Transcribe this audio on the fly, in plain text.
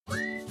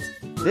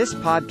This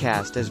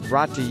podcast is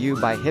brought to you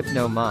by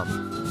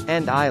HypnoMum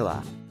and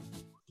Isla.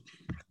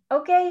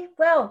 Okay,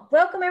 well,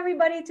 welcome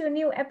everybody to a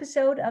new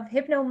episode of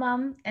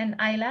HypnoMum and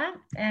Isla.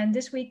 And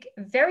this week,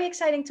 a very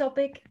exciting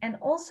topic and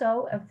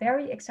also a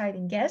very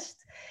exciting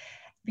guest.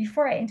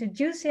 Before I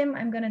introduce him,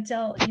 I'm going to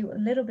tell you a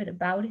little bit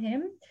about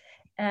him.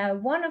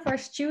 One of our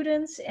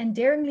students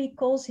endearingly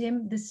calls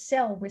him the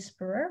Cell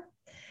Whisperer.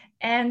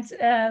 And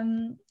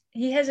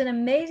he has an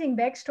amazing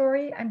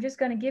backstory. I'm just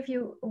going to give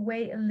you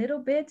away a little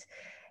bit.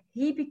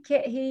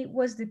 He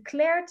was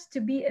declared to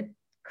be a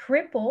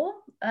cripple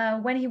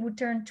when he would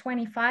turn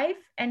 25,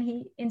 and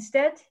he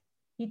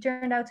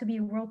turned out to be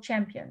a world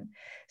champion.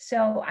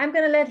 So I'm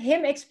going to let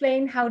him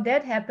explain how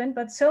that happened,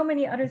 but so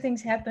many other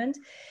things happened.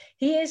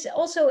 He is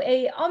also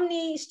a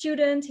Omni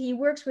student. He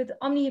works with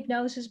Omni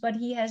hypnosis, but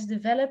he has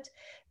developed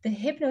the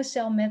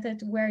HypnoCell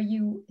method, where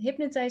you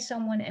hypnotize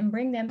someone and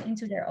bring them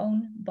into their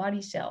own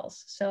body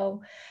cells.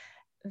 So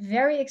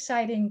very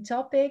exciting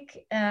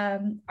topic.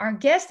 Our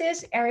guest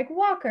is Eric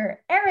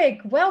Walker.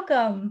 Eric,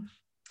 welcome.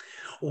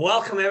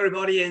 Welcome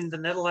everybody in the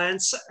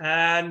Netherlands,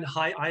 and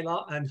hi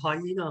Isla and hi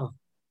Ina.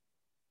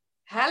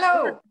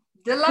 Hello,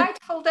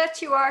 delightful that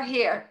you are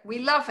here. We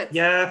love it.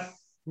 Yeah,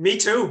 me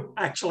too,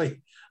 actually.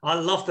 I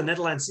love the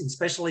Netherlands,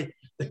 especially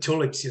the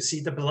tulips. You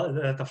see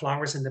the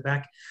flowers in the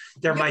back.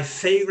 They're my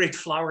favorite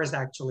flowers,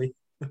 actually.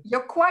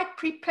 You're quite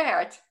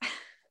prepared.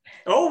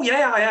 Oh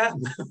yeah, I am.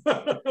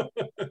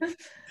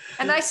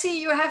 And I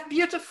see you have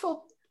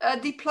beautiful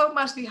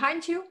diplomas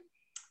behind you.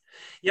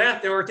 Yeah,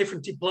 there are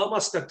different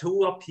diplomas. The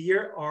two up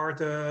here are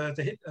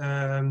the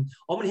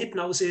Omni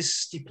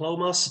Hypnosis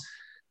diplomas.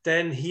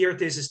 Then here,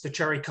 this is the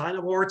Cherry Kind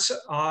Awards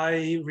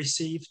I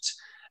received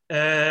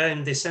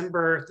in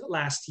December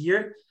last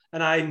year.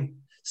 And I'm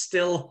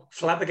still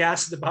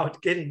flabbergasted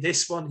about getting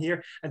this one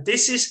here. And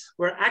this is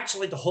where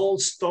actually the whole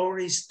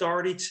story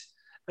started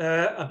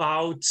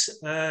about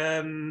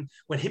when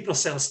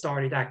HypnoCell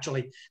started,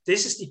 actually.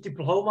 This is the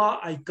diploma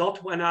I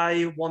got when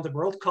I won the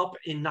World Cup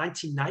in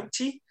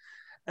 1990.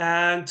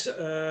 And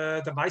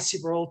the Vice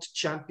World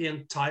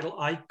Champion title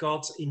I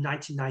got in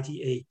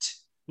 1998.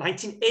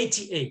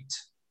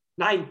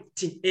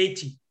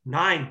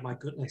 1989, my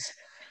goodness.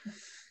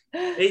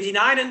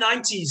 89 and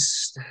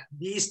 90s.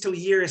 These 2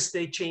 years,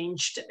 they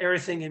changed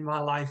everything in my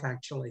life,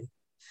 actually.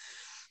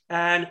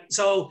 And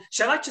so,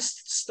 shall I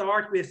just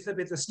start with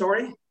the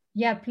story?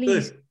 Yeah,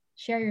 please. Good.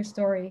 Share your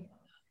story.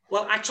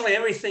 Well, actually,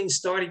 everything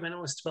started when I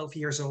was 12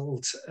 years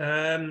old.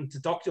 The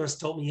doctors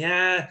told me,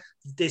 yeah,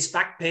 this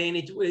back pain,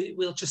 it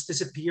will just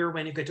disappear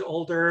when you get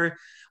older.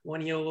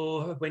 When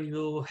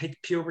you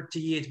hit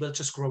puberty, it will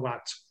just grow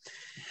out.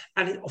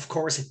 And of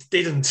course, it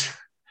didn't.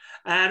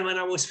 And when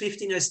I was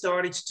 15, I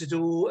started to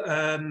do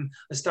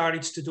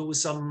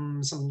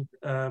some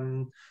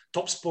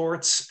top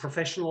sports,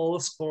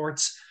 professional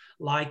sports,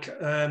 like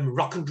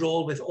rock and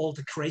roll with all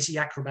the crazy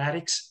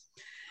acrobatics.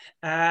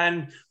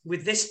 And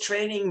with this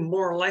training,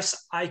 more or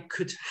less, I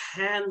could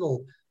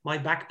handle my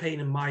back pain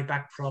and my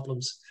back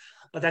problems.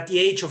 But at the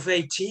age of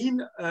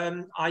 18,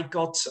 I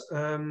got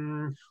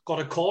a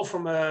call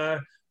from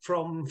a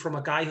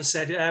guy who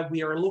said,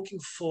 we are looking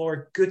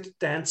for good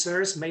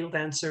dancers, male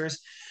dancers.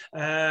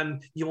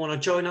 You want to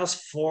join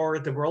us for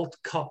the World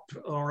Cup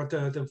or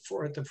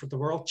for the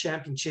World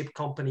Championship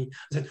company? I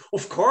said,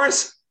 of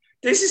course,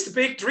 this is the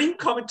big dream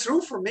coming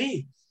true for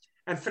me.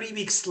 And 3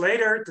 weeks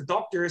later, the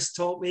doctors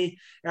told me,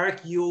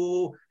 Eric,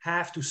 you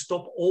have to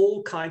stop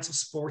all kinds of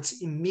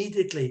sports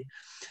immediately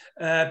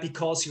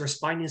because your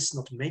spine is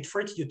not made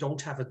for it. You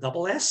don't have a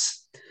double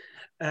S.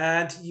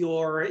 And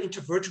your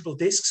intervertebral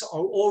discs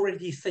are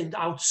already thinned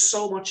out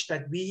so much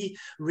that we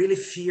really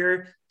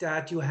fear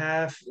that your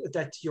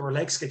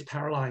legs get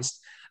paralyzed.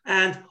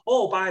 And,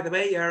 oh, by the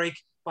way, Eric,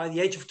 by the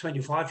age of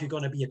 25, you're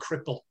going to be a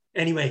cripple.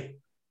 Anyway.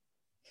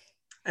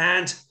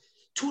 And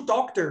two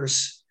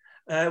doctors,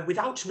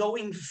 without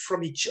knowing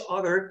from each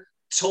other,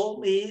 told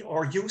me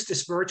or used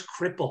this word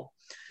cripple.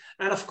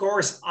 And of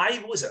course,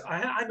 I'm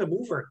a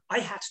mover. I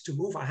had to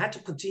move. I had to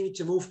continue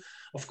to move.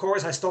 Of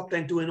course, I stopped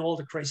then doing all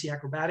the crazy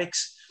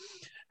acrobatics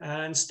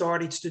and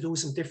started to do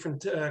some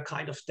different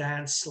kind of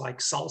dance like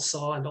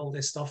salsa and all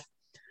this stuff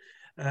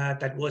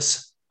that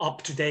was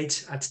up to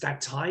date at that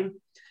time.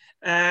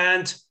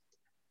 And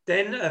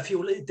then a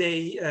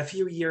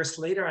few years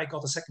later, I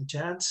got a second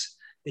chance.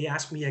 They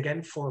asked me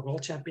again for a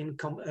world champion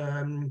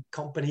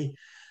company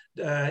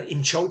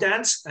in show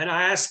dance. And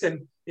I asked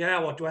them, yeah,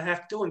 what do I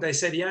have to do? And they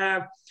said,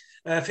 yeah,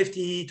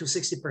 50 to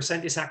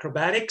 60% is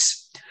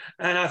acrobatics.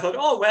 And I thought,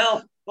 oh,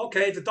 well,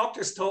 okay, the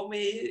doctors told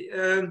me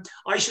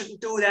I shouldn't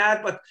do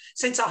that. But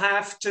since I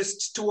have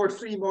just 2 or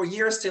 3 more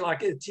years till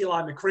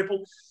I'm a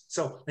cripple,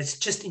 so let's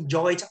just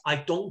enjoy it. I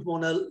don't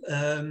want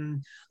to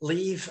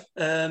leave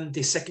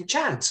the second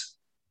chance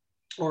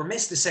or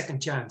miss the second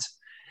chance.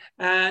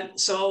 And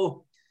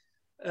so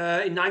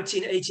in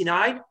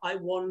 1989, I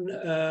won.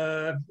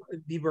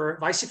 We were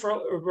vice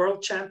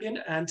world champion,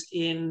 and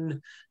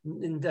in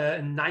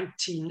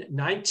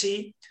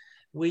 1990,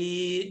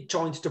 we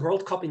joined the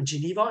World Cup in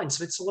Geneva, in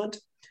Switzerland,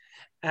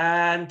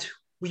 and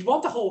we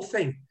won the whole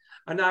thing.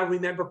 And I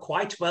remember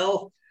quite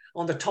well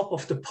on the top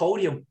of the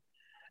podium,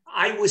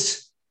 I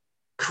was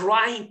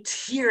crying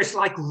tears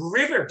like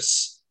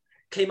rivers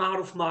came out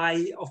of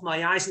my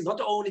eyes,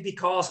 not only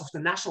because of the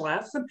national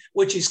anthem,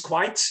 which is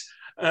quite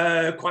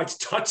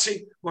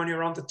touching when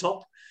you're on the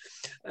top,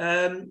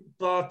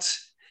 but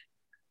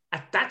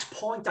at that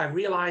point I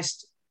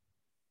realized,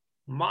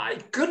 my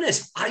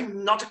goodness,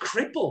 I'm not a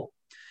cripple.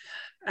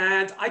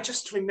 And I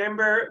just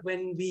remember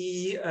when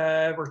we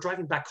were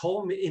driving back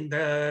home in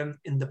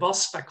the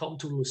bus back home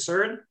to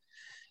Lucerne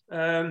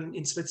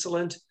in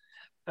Switzerland.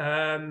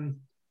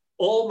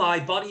 All my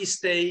buddies,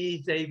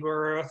 they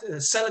were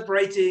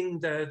celebrating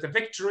the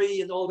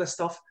victory and all that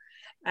stuff.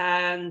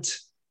 And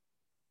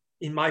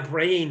in my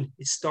brain,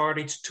 it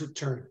started to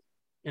turn.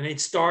 And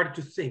it started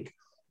to think,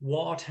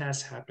 what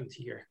has happened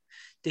here?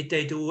 Did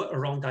they do a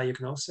wrong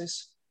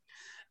diagnosis?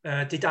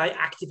 Did I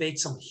activate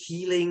some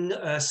healing,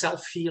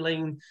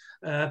 self-healing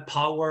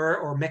power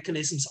or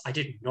mechanisms I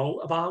didn't know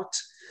about?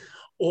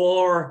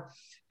 Or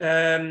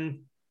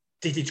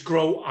did it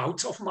grow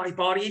out of my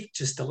body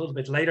just a little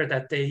bit later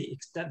than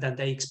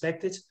they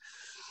expected?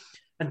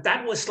 And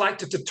that was like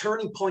the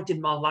turning point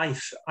in my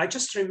life. I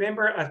just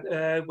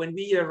remember when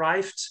we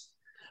arrived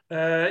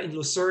in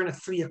Lucerne at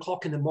 3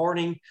 o'clock in the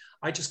morning,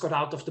 I just got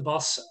out of the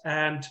bus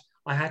and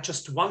I had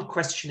just one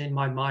question in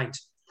my mind.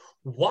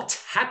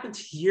 What happened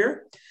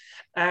here?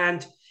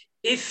 And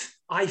if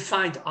I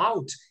find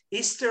out,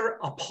 is there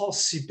a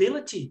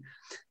possibility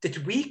that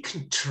we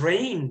can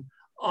train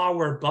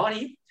our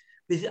body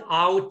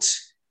without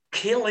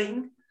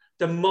killing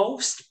the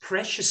most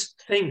precious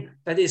thing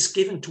that is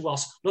given to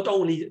us, not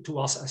only to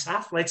us as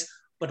athletes,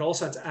 but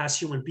also as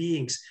human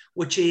beings,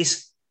 which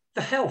is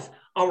the health,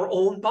 our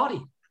own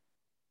body.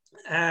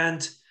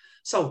 And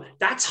so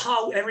that's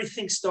how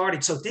everything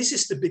started. So this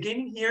is the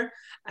beginning here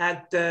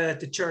at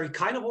the Jerry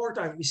Kein Award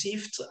I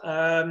received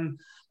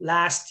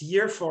last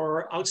year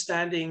for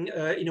outstanding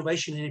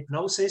innovation in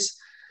hypnosis.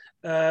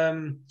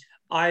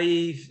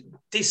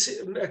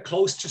 This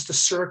closed just a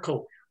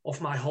circle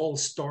of my whole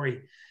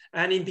story.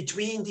 And in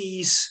between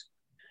these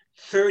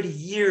 30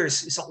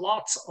 years is a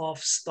lot of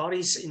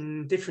studies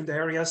in different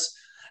areas,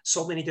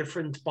 so many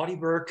different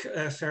bodywork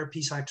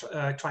therapies I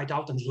tried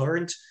out and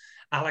learned.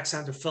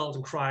 Alexander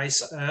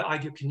Feldenkrais,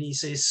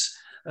 ideokinesis,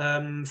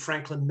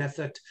 Franklin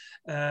method.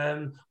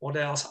 What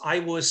else? I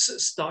was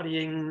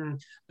studying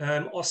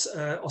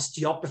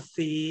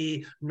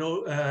osteopathy,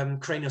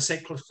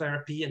 craniosacral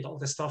therapy, and all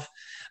this stuff.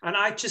 And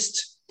I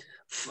just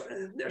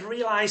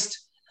realized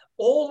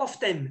all of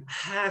them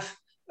have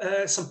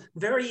some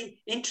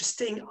very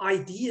interesting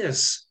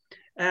ideas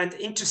and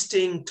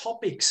interesting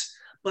topics,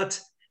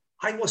 but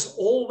I was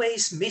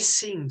always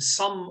missing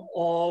some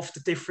of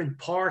the different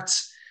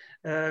parts.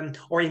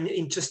 Or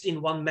just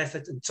in one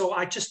method. And so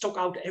I just took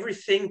out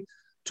everything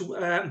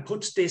to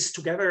put this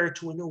together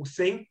to a new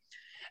thing.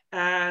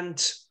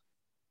 And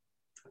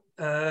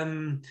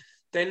then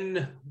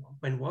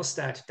when was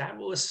that? That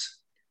was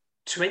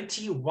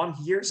 21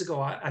 years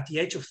ago. At the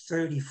age of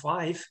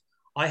 35,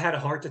 I had a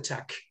heart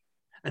attack.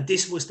 And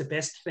this was the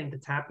best thing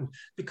that happened,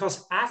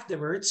 because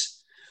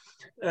afterwards,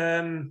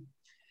 I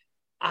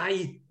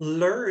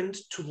learned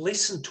to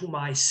listen to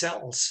my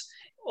cells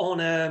on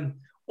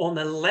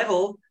a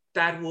level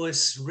that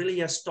was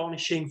really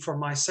astonishing for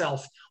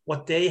myself,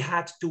 what they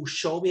had to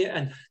show me.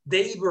 And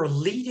they were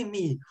leading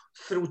me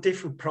through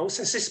different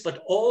processes,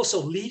 but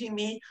also leading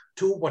me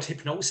to what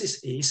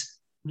hypnosis is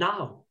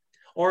now,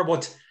 or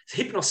what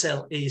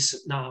Hypnocell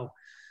is now.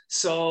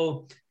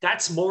 So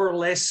that's more or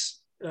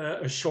less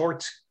a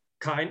short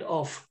kind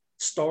of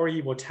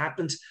story, what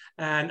happened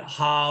and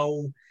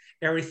how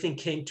everything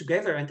came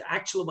together. And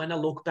actually, when I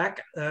look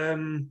back,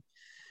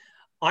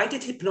 I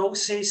did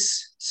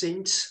hypnosis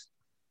since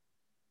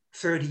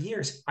 30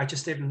 years. I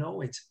just didn't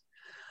know it.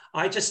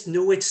 I just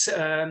knew it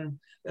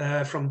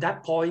from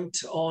that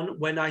point on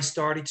when I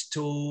started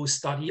to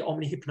study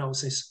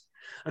omnihypnosis.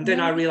 And then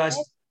I realized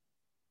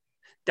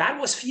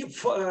that was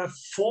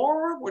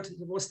four, what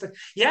was that?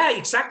 Yeah,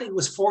 exactly. It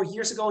was 4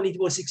 years ago, and it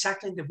was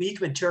exactly the week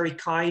when Jerry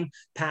Kein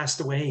passed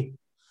away.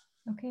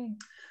 Okay.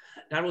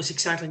 That was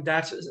exactly in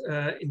that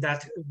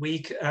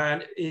week.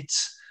 And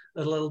it's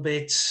a little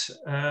bit,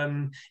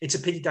 it's a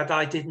pity that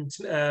I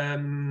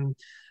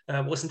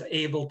wasn't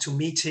able to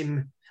meet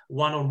him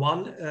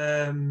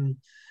one-on-one,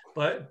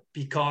 but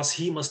because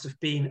he must have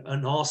been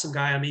an awesome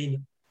guy. I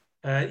mean,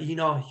 you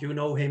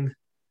know him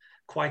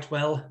quite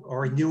well,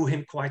 or knew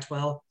him quite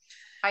well.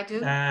 I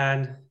do.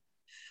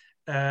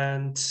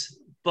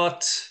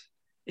 But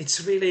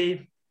it's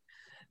really,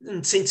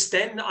 and since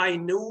then I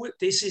knew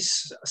this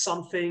is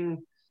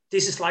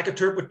like a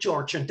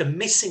turbocharger and the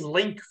missing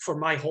link for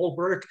my whole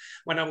work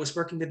when I was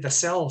working with the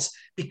cells,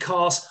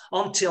 because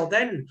until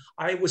then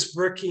I was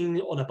working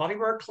on a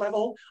bodywork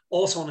level,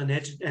 also on an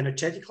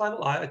energetic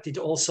level. I did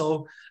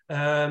also,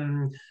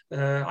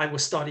 I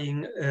was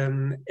studying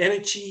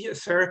energy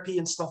therapy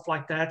and stuff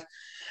like that.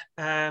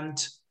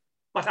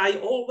 But I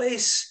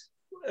always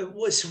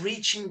was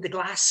reaching the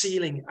glass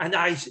ceiling, and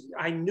I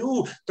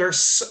knew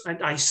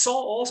and I saw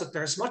also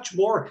there's much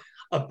more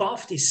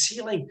above this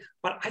ceiling,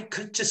 but I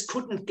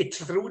couldn't get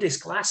through this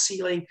glass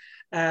ceiling.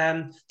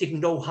 Didn't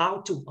know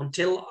how to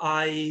until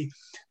I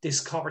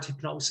discovered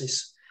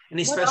hypnosis. And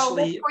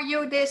especially what for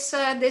you this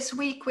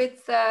week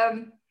with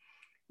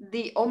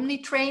the Omni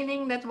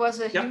training, that was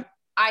a huge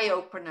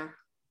eye-opener.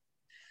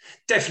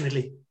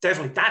 Definitely.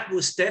 That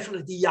was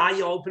definitely the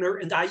eye-opener.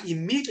 And I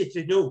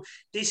immediately knew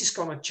this is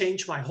going to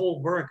change my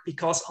whole work,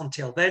 because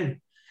until then,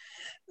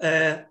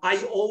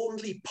 I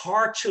only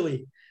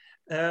partially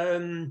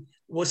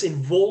was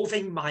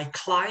involving my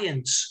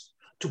clients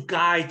to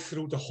guide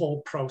through the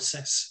whole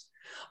process.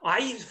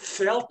 I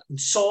felt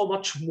so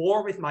much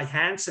more with my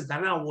hands, and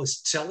then I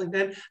was telling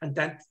them, and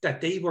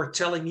that they were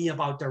telling me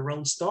about their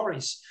own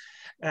stories.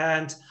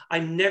 And I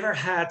never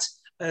had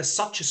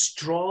such a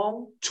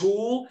strong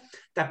tool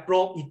that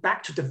brought me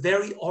back to the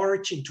very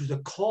origin, to the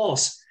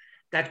cause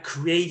that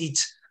created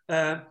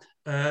a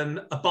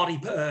body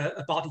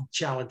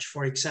challenge,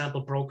 for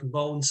example, broken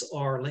bones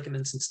or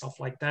ligaments and stuff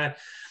like that,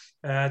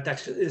 that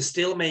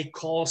still may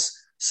cause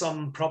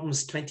some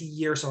problems 20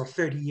 years or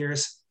 30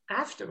 years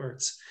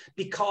afterwards,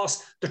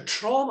 because the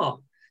trauma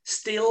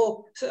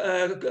still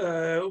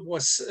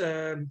got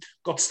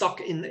stuck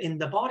in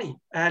the body.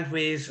 And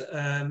with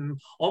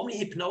Omni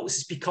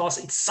hypnosis, because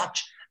it's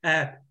such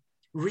a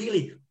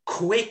really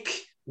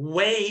quick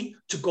way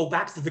to go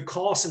back to the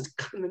cause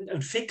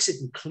and fix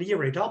it and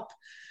clear it up,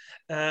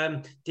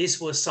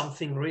 this was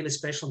something really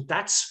special.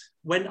 That's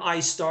when I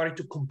started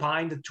to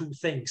combine the two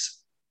things.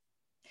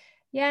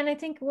 Yeah, and I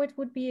think what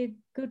would be a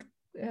good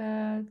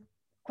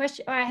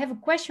question, I have a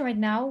question right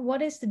now.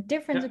 What is the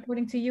difference,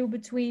 according to you,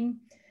 between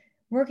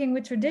working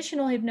with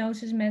traditional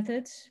hypnosis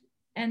methods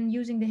and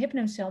using the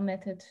HypnoCell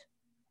method?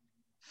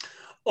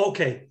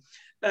 Okay.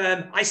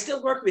 I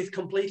still work with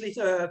completely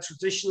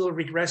traditional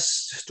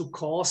regress to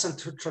cause and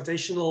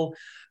traditional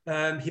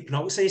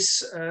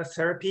hypnosis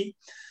therapy.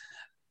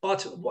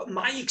 But what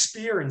my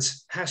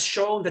experience has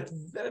shown that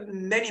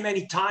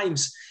many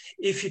times,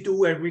 if you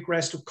do a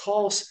regress to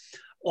cause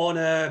in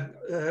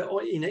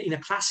a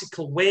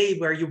classical way,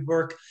 where you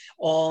work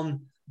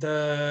on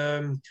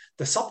the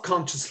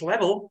subconscious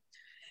level,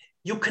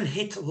 you can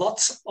hit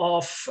lots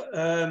of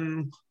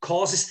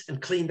causes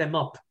and clean them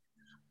up.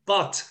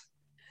 But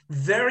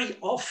very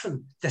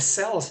often the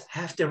cells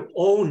have their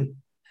own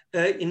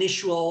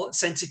initial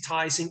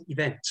sensitizing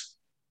event.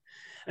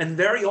 And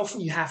very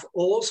often you have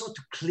also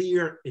to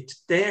clear it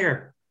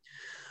there.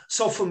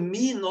 So for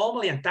me,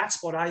 normally, and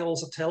that's what I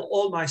also tell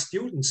all my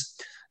students,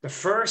 the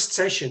first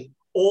session,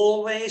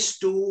 always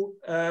do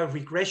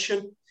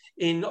regression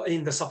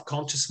in the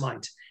subconscious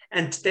mind.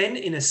 And then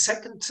in a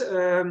second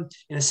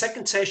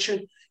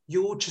session,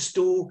 you just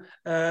do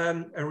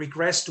a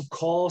regress to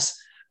cause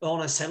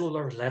on a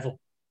cellular level.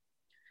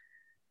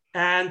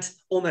 And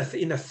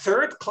in a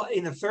third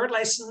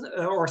lesson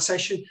or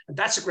session, and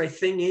that's a great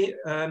thing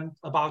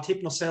about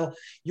HypnoCell,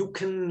 you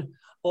can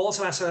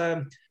also, as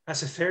a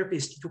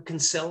therapist, you can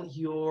sell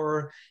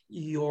your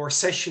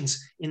sessions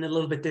in a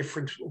little bit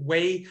different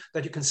way,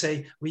 that you can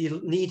say, we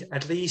need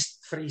at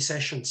least 3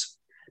 sessions.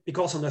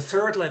 Because on the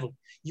third level,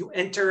 you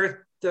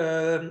enter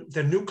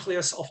the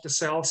nucleus of the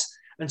cells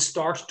and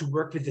start to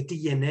work with the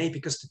DNA,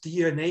 because the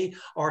DNA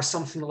are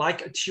something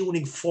like a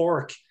tuning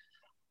fork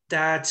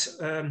that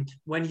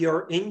when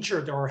you're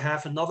injured or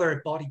have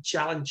another body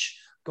challenge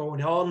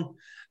going on,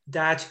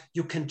 that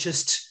you can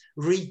just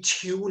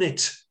retune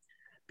it.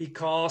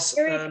 Because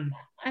I'm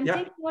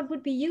thinking what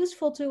would be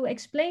useful to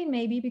explain,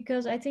 maybe,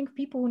 because I think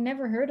people who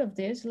never heard of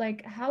this,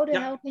 like, how the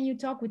hell can you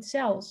talk with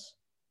cells?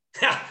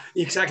 Yeah,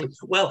 exactly.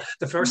 Well,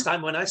 the first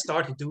time when I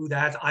started to do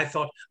that, I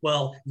thought,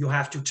 well, you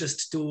have to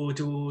just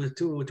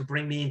to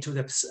bring me into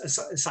the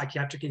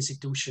psychiatric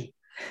institution.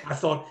 I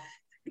thought,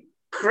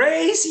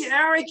 crazy,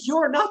 Eric,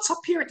 you're nuts up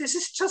here. This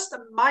is just a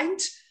mind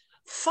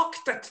fuck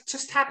that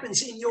just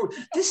happens in you.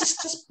 This is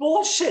just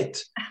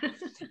bullshit.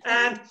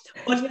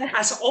 But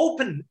as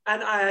open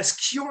and as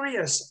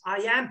curious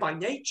I am by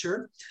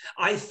nature,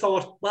 I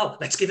thought, well,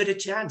 let's give it a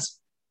chance.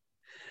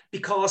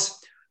 Because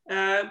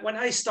when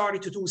I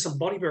started to do some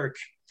body work,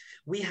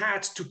 we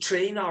had to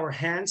train our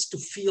hands to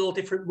feel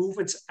different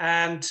movements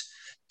and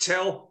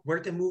tell where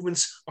the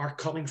movements are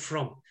coming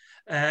from,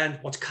 and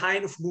what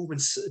kind of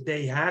movements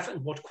they have,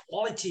 and what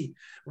quality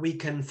we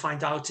can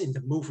find out in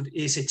the movement.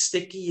 Is it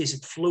sticky? Is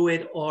it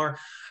fluid? Or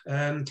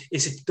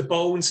is it the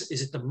bones?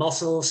 Is it the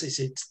muscles? Is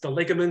it the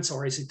ligaments?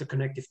 Or is it the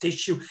connective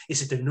tissue?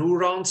 Is it the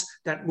neurons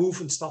that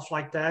move and stuff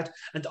like that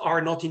and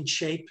are not in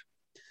shape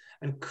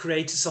and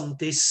create some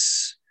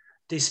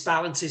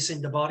disbalances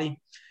in the body?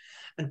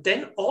 And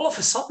then all of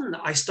a sudden,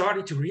 I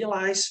started to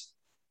realize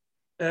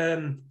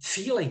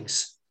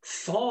feelings,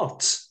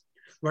 thoughts,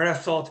 where I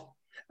thought,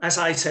 as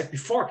I said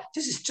before,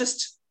 this is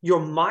just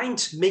your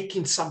mind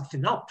making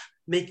something up,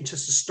 making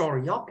just a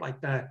story up like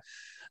that,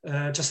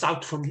 just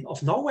out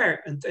of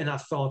nowhere. And I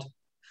thought,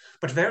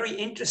 but very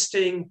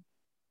interesting,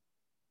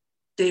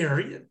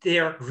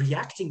 they're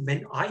reacting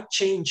when I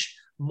change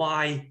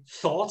my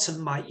thoughts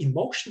and my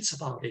emotions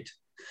about it.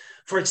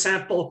 For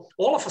example,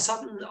 all of a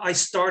sudden, I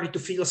started to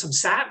feel some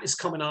sadness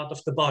coming out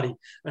of the body.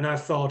 And I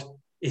thought,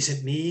 is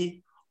it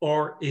me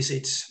or is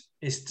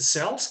the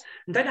cells?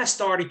 And then I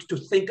started to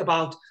think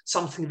about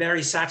something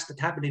very sad that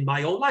happened in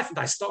my own life, and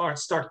I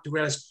started to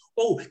realize,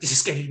 oh, this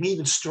is getting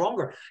even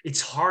stronger.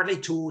 It's hardly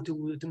to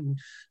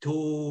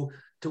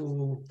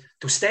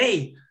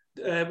stay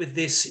with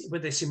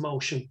this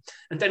emotion.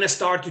 And then I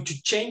started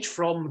to change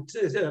from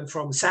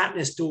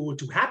sadness to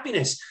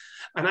happiness,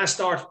 and I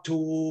started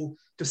to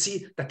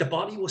see that the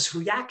body was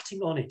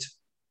reacting on it.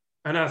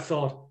 And I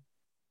thought,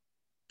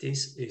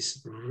 this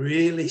is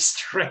really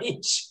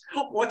strange.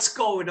 What's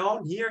going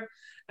on here?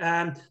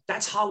 And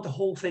that's how the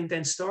whole thing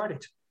then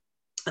started.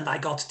 And I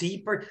got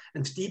deeper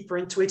and deeper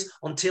into it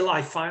until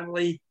I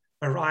finally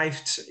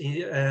arrived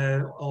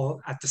at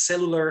the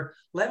cellular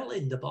level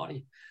in the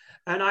body.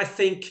 And I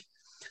think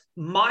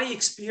my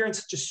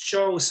experience just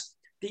shows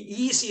the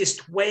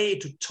easiest way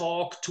to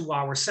talk to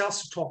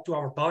ourselves, to talk to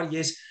our body,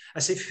 is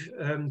as if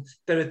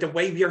the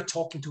way we are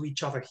talking to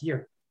each other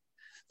here.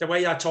 The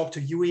way I talk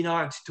to you, Ina,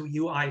 and to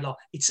you, Ayla,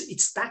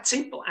 it's that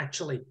simple,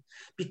 actually,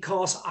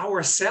 because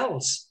our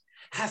cells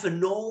have a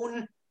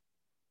known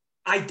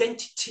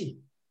identity.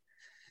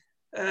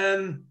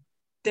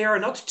 They are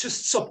not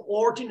just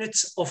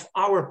subordinates of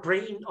our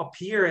brain up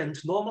here. And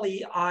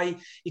normally I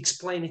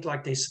explain it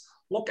like this.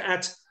 Look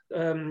at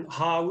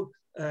how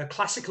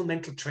classical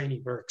mental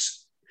training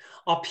works.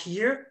 Up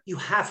here, you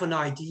have an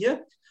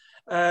idea.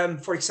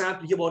 For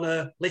example, you want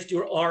to lift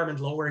your arm and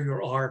lower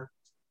your arm.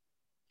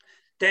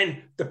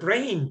 Then the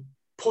brain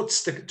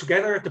puts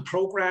together the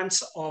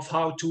programs of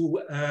how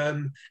to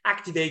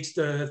activate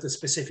the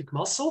specific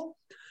muscles,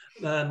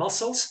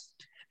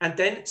 and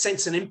then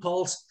sends an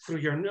impulse through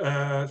your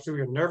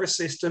nervous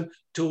system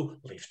to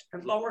lift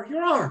and lower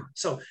your arm.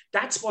 So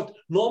that's what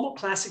normal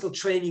classical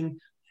training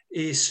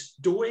is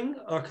doing,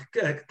 or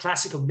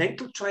classical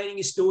mental training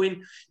is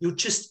doing. You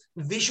just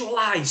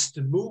visualize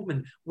the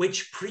movement,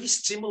 which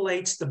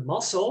pre-stimulates the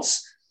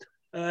muscles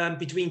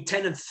between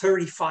 10 and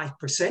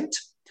 35%.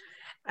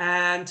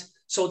 And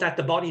so that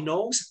the body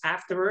knows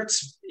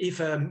afterwards, if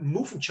a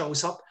movement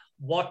shows up,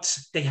 what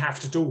they have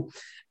to do.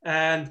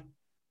 And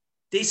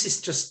this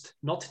is just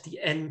not the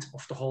end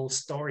of the whole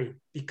story,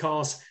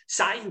 because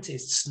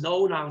scientists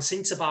know now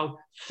since about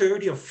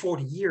 30 or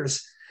 40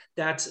 years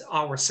that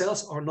our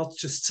cells are not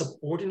just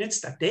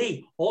subordinates, that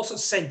they also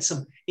send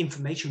some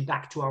information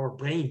back to our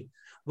brain,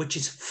 which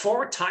is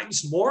 4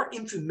 times more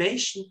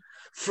information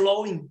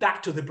flowing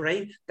back to the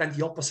brain than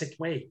the opposite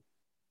way.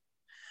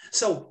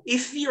 So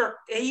if we are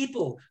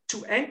able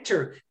to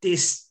enter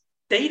this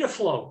data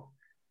flow,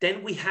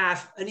 then we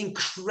have an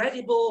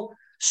incredible,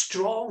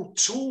 strong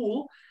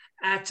tool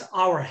at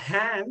our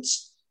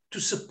hands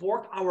to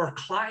support our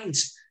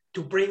clients,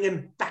 to bring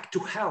them back to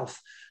health,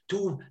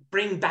 to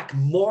bring back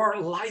more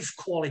life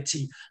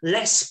quality,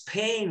 less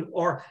pain,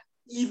 or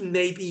even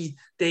maybe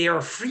they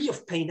are free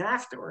of pain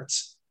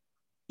afterwards.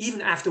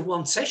 Even after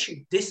one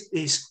session, this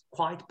is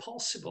quite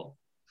possible.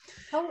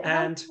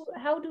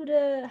 How do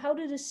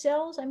the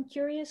cells, I'm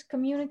curious,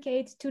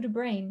 communicate to the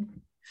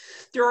brain?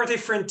 There are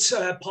different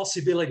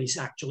possibilities,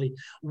 actually.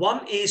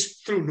 One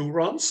is through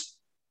neurons,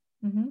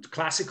 the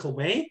classical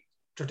way,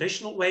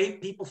 traditional way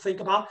people think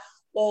about,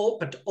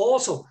 but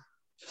also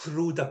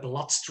through the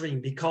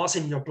bloodstream, because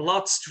in your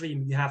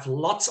bloodstream you have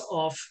lots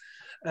of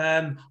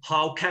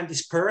how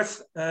Candace Pert,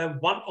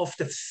 one of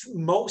the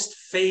most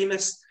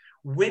famous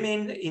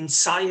women in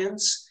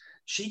science,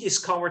 she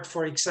discovered,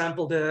 for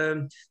example,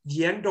 the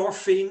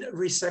endorphin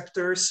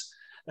receptors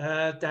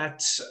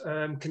that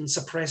can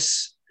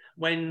suppress.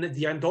 When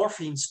the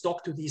endorphins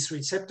dock to these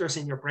receptors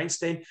in your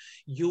brainstem,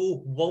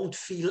 you won't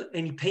feel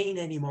any pain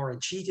anymore.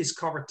 And she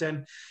discovered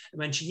them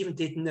when she even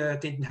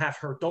didn't have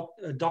her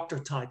doctor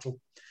title.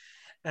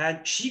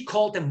 And she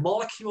called them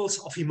molecules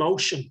of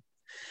emotion.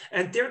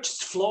 And they're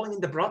just flowing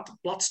in the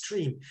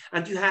bloodstream.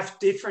 And you have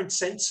different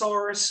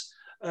sensors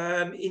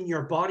in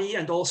your body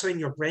and also in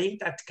your brain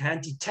that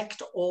can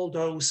detect all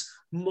those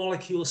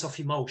molecules of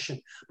emotion,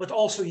 but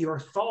also your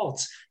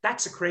thoughts.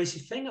 That's a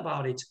crazy thing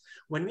about it.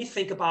 When we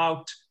think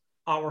about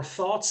our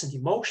thoughts and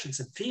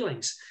emotions and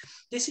feelings,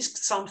 this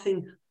is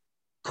something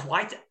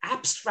quite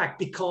abstract,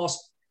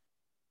 because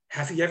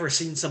have you ever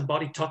seen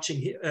somebody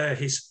touching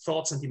his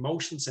thoughts and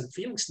emotions and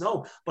feelings?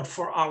 No, but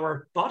for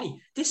our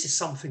body, this is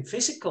something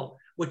physical,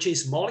 which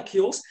is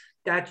molecules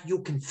that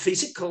you can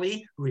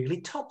physically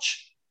really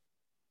touch.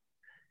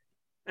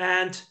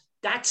 And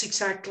that's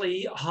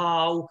exactly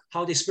how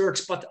this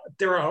works. But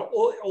there are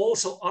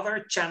also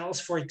other channels.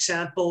 For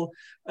example,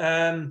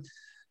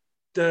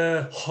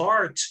 the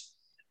heart,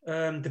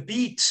 the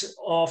beat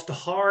of the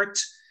heart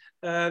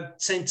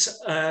sends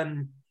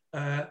a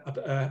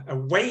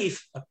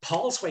wave, a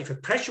pulse wave, a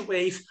pressure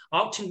wave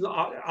out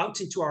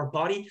into our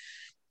body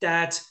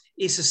that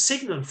is a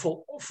signal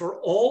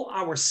for all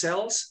our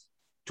cells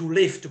to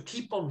live, to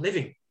keep on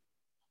living.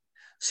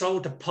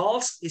 So the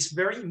pulse is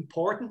very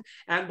important.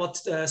 And what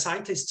the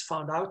scientists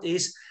found out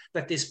is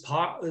that this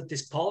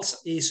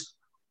pulse is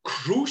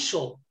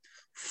crucial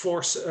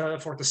for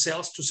the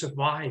cells to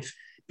survive,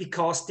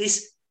 because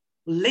this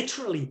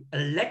literally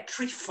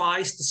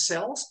electrifies the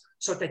cells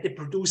so that they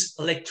produce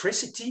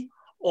electricity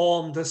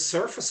on the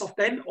surface of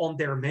them, on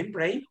their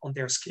membrane, on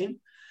their skin,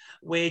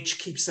 which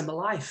keeps them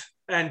alive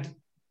and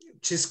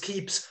just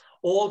keeps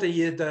all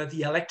the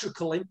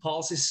electrical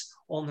impulses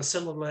on the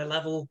cellular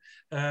level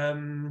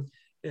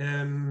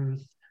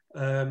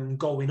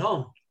going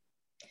on.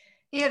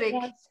 Erik,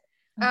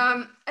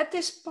 Yes. at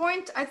this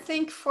point, I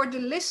think for the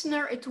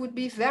listener, it would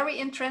be very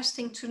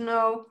interesting to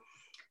know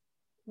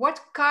what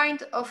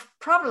kind of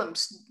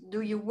problems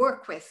do you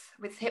work with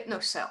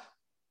HypnoCell?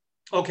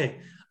 Okay,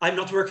 I'm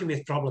not working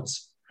with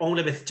problems,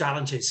 only with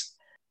challenges.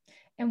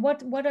 And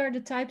what are the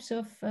types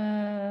of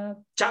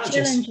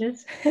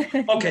Challenges.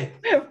 Okay.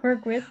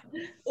 work with?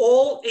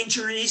 All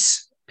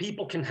injuries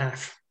people can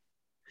have.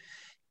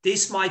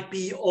 This might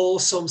be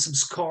also some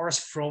scars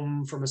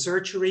from a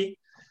surgery,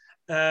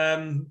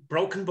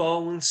 broken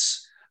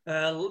bones,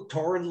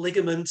 torn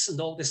ligaments, and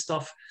all this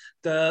stuff.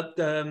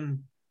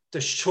 The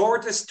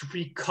shortest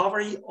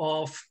recovery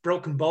of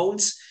broken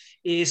bones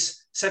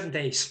is 7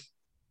 days.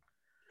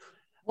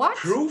 What?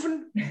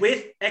 Proven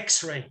with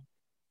X-ray.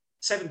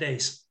 7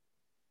 days.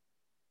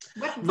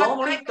 What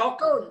Normally, type of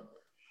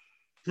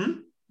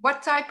bone?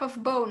 What type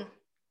of bone?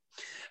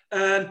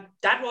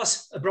 That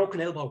was a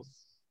broken elbow.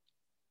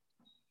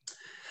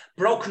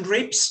 Broken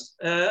ribs,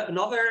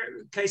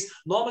 another case.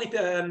 Normally,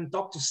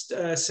 doctors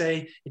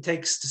say it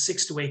takes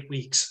 6 to 8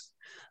 weeks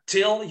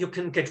till you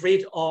can get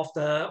rid of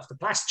the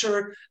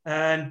plaster,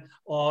 and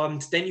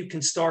then you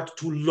can start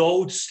to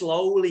load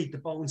slowly the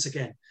bones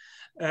again.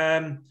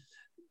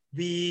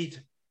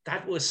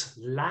 That was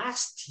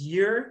last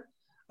year.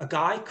 A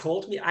guy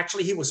called me.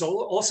 Actually, he was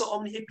also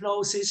on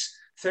hypnosis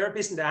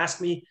therapist, and asked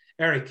me,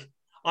 Erik,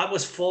 I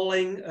was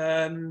falling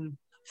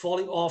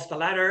off the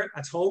ladder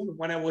at home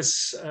when I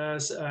was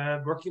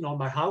working on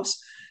my house.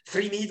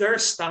 3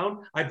 meters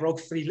down, I broke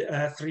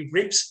three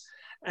ribs,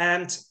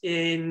 and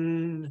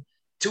in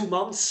 2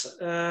 months,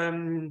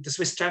 the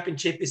Swiss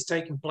Championship is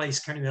taking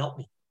place. Can you help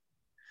me?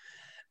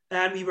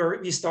 And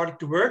we started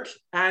to work,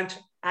 and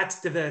at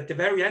the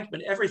very end,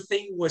 when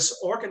everything was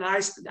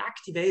organized and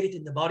activated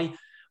in the body,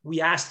 we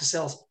asked the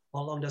cells,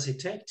 how long does it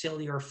take till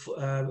you're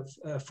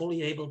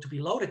fully able to be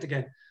loaded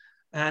again?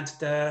 And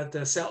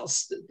the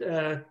cells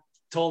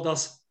told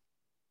us,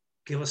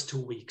 give us 2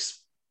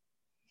 weeks.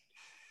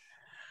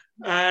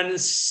 And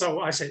so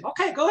I said,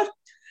 okay, good.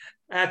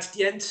 At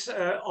the end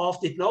of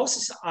the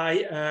hypnosis,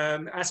 I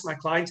asked my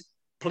client,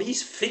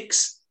 please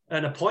fix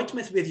an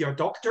appointment with your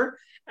doctor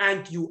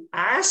and you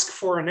ask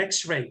for an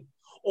X-ray.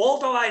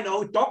 Although I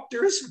know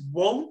doctors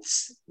won't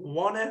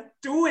want to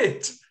do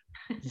it.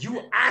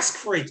 You ask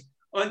for it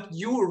and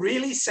you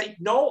really say,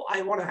 no,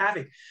 I want to have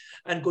it.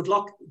 And good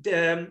luck.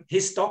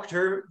 His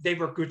doctor, they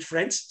were good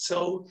friends.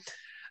 So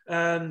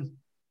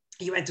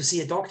he went to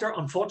see a doctor.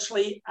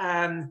 Unfortunately,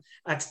 at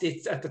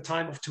the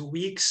time of 2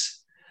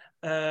 weeks,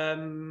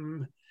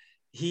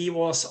 he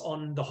was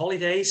on the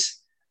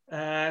holidays.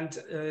 And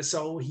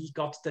so he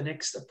got the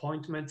next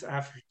appointment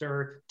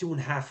after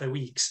 2.5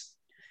 weeks.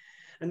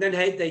 And then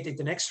they did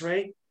an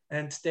X-ray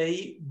and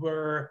they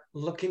were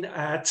looking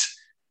at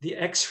the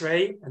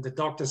X-ray, and the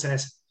doctor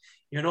says,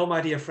 you know,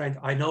 my dear friend,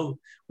 I know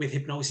with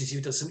hypnosis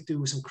you do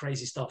some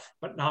crazy stuff,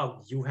 but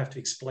now you have to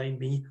explain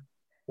me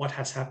what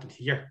has happened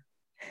here.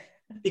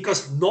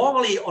 Because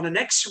normally on an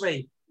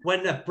X-ray,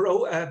 when a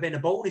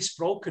bone is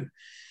broken,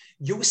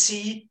 you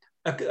see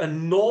a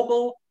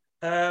normal,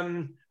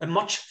 a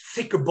much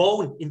thicker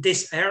bone in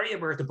this area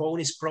where the bone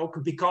is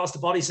broken, because the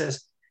body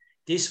says,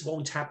 this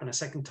won't happen a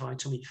second time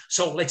to me.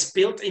 So let's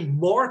build in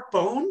more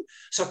bone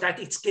so that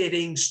it's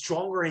getting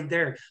stronger in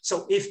there.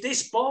 So if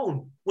this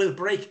bone will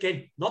break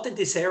again, not in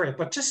this area,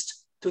 but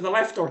just to the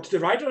left or to the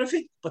right of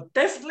it, but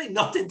definitely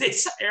not in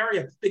this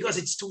area because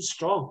it's too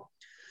strong.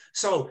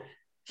 So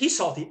he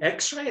saw the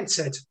X-ray and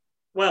said,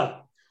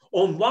 well,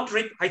 on one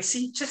rib, I'd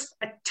see just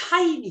a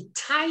tiny,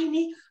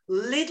 tiny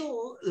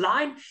little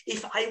line.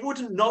 If I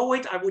wouldn't know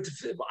it, I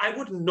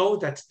wouldn't know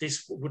that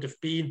this would have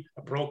been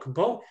a broken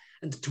bone.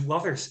 And the 2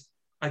 others,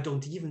 I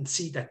don't even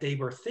see that they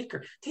were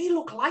thicker. They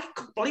look like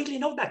completely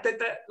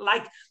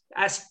like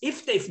as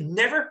if they've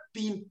never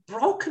been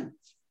broken.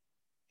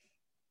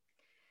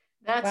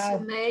 That's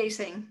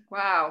amazing.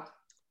 Wow.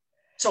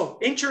 So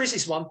injuries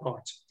is one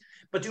part,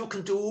 but you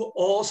can do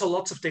also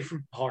lots of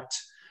different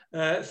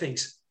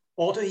things.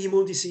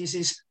 Autoimmune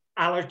diseases,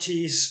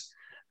 allergies,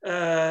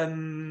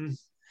 in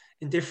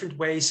different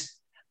ways,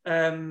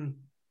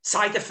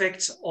 side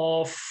effects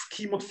of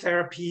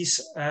chemotherapies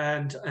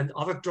and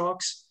other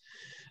drugs,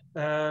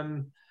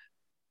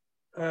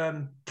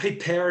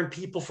 preparing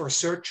people for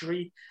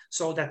surgery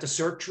so that the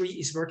surgery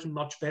is working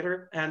much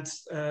better, and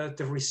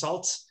the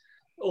results,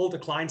 all the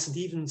clients and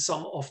even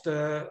some of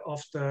the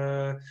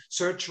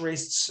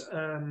surgerists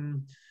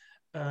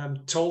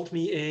told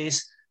me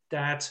is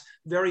that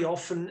very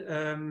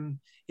often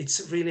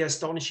it's really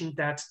astonishing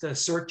that the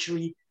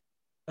surgery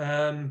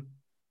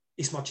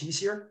is much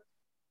easier.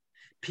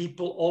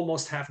 People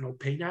almost have no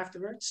pain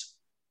afterwards,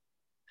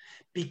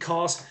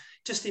 because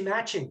just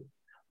imagine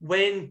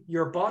when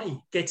your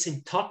body gets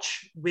in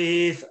touch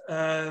with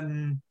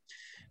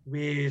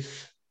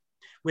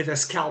with a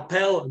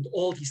scalpel and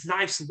all these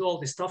knives and all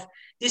this stuff.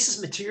 This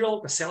is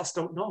material the cells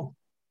don't know.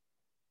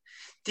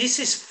 This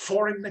is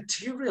foreign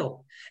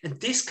material, and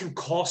this can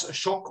cause a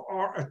shock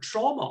or a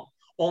trauma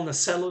on a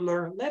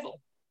cellular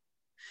level.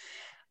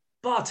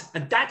 But,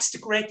 and that's the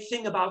great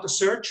thing about the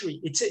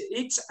surgery,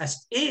 it's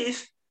as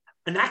if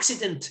an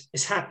accident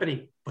is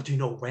happening, but you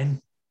know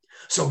when.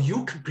 So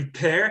you can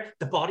prepare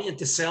the body and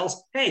the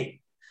cells.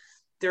 Hey,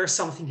 there's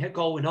something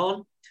going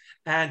on.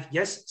 And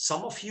yes,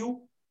 some of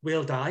you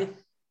will die.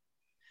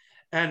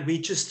 And we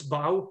just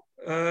bow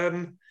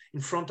in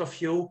front of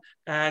you,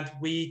 and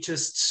we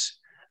just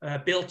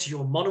build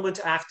your monument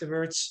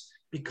afterwards,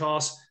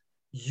 because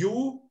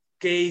you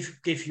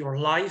give your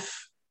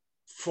life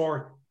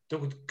for the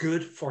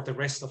good for the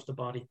rest of the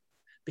body.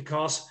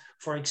 Because,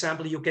 for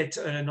example, you get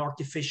an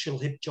artificial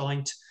hip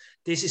joint.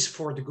 This is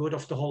for the good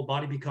of the whole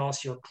body,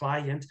 because your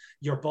client,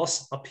 your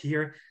boss up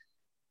here,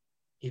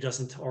 he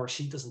doesn't or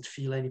she doesn't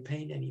feel any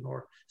pain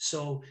anymore.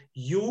 So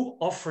you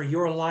offer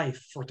your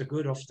life for the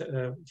good of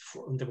the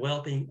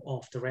well-being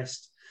of the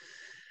rest.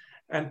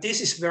 And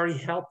this is very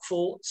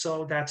helpful,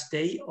 so that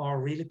they are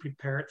really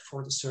prepared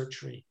for the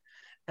surgery.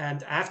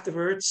 And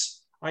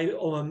afterwards,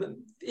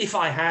 if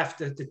I have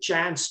the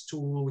chance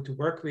to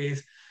work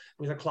with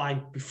a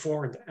client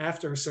before and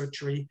after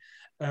surgery,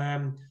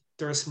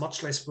 there's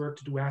much less work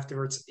to do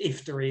afterwards,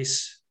 if there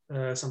is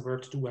some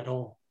work to do at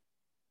all.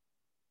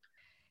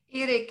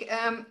 Erik,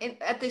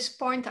 at this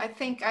point, I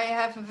think I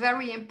have a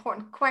very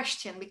important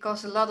question,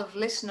 because a lot of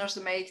listeners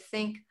may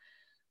think,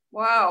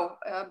 wow,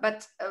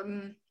 but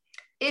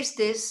is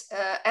this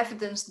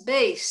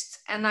evidence-based?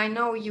 And I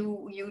know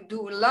you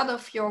do a lot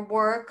of your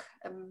work,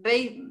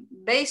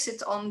 base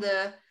it on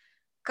the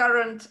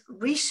current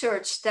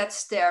research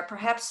that's there.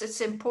 Perhaps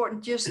it's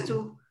important just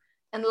to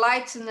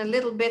enlighten a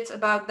little bit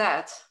about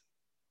that.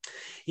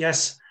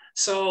 Yes.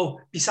 So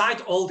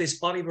beside all this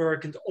body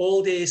work and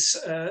all this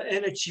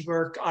energy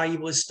work I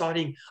was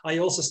studying, I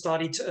also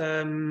studied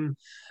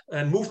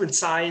movement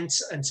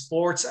science and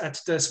sports at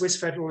the Swiss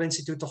Federal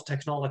Institute of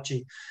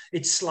Technology.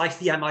 It's like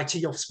the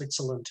MIT of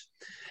Switzerland.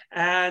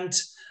 And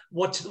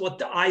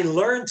what I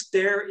learned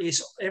there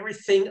is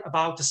everything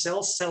about the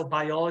cell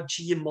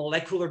biology and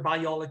molecular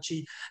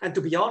biology. And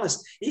to be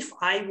honest, if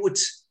I would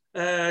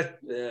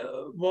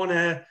want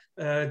to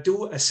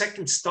do a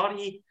second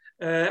study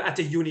at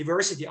the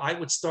university, I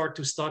would start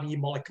to study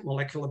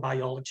molecular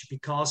biology,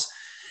 because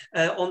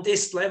on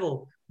this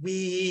level,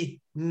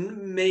 we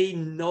may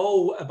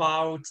know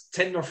about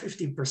 10 or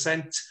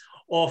 15%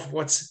 of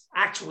what's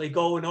actually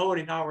going on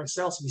in our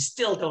cells. We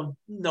still don't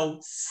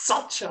know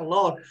such a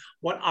lot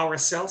what our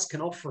cells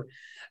can offer.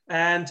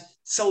 And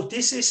so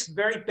this is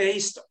very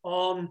based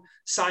on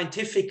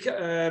scientific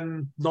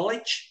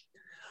knowledge.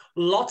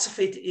 Lots of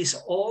it is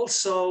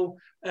also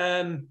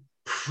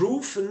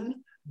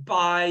proven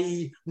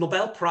by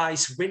Nobel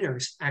Prize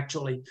winners,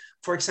 actually.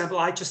 For example,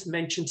 I just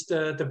mentioned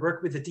the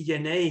work with the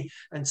DNA,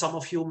 and some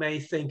of you may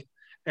think,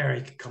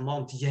 Erik, come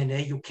on,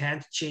 DNA, you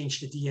can't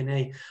change the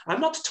DNA. I'm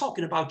not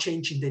talking about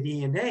changing the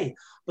DNA,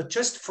 but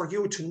just for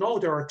you to know,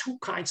 there are two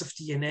kinds of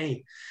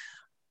DNA.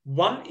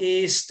 One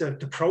is the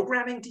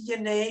programming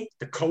DNA,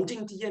 the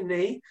coding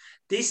DNA.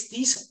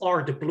 These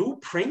are the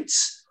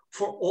blueprints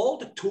for all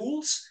the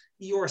tools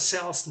your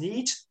cells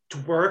need to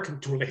work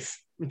and to live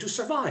and to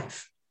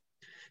survive.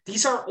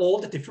 These are all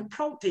the different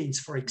proteins,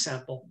 for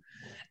example.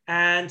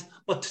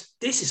 But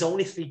this is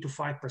only 3 to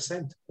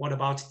 5%. What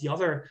about the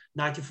other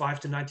 95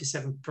 to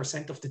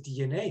 97% of the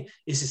DNA?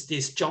 Is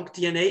this junk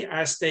DNA,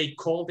 as they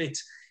called it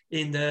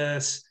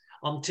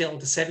until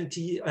the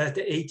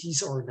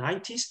 80s or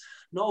 90s?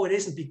 No, it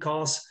isn't,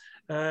 because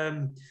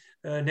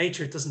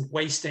nature doesn't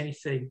waste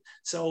anything.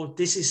 So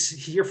this is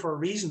here for a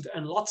reason.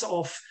 And lots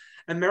of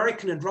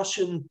American and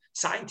Russian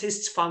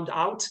scientists found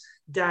out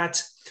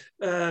that,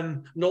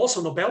 and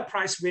also Nobel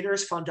Prize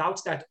winners found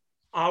out that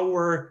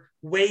our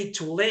way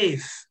to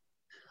live,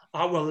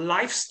 our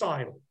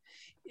lifestyle,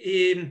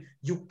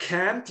 you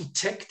can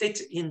detect it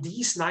in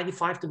these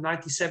 95 to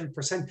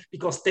 97%,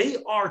 because they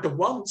are the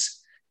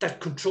ones that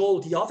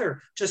control the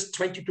other just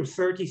 20 to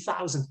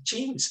 30,000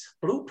 genes,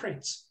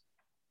 blueprints.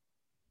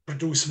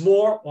 Produce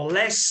more or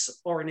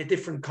less, or in a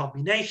different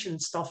combination,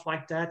 stuff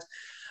like that.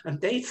 And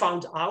they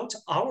found out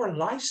our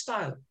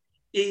lifestyle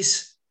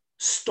is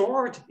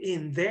stored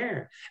in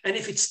there. And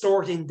if it's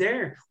stored in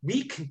there,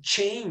 we can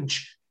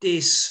change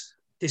this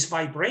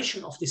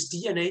vibration of this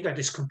DNA that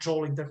is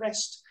controlling the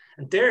rest.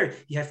 And there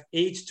you have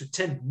 8 to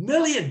 10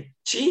 million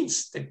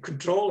genes that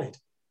control it.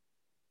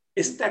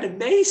 Isn't that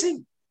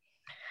amazing?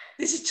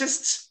 This is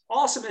just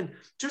awesome. And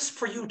just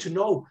for you to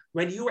know,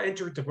 when you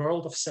enter the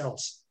world of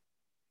cells,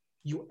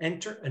 you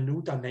enter a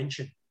new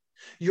dimension.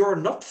 You're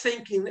not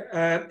thinking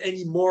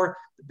anymore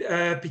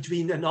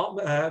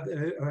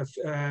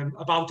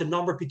about a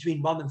number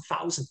between 1 and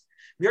 1,000.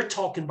 We're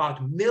talking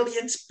about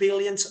millions,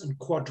 billions, and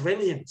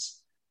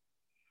quadrillions.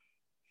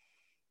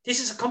 This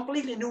is a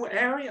completely new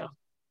area.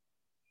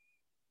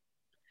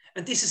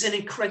 And this is an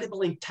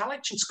incredible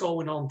intelligence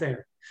going on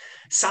there.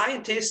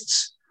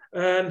 Scientists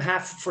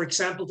have, for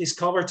example,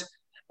 discovered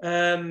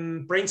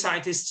brain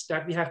scientists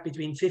that we have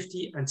between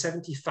 50 and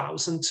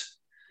 70,000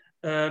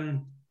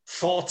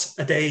 thoughts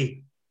a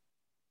day.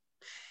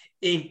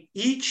 In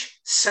each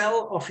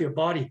cell of your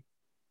body,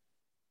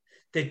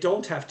 they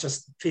don't have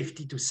just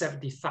 50 to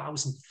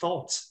 70,000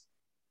 thoughts,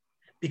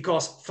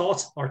 because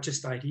thoughts are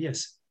just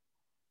ideas.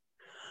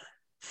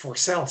 For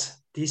cells,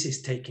 this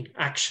is taking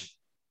action.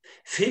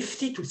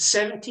 50 to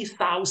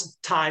 70,000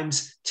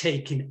 times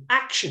taking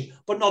action,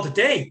 but not a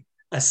day,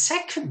 a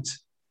second.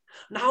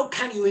 Now,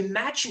 can you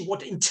imagine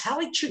what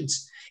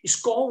intelligence is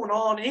going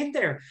on in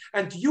there?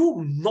 And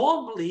you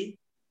normally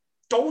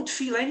don't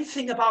feel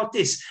anything about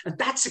this. And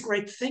that's a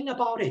great thing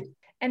about it.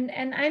 And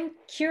I'm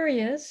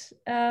curious,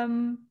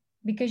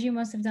 because you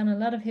must have done a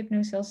lot of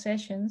HypnoCell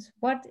sessions.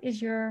 What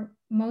is your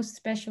most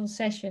special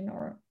session?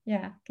 Or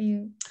can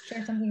you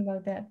share something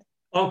about that?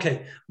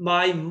 Okay,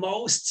 my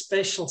most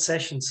special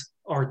sessions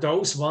are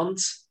those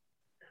ones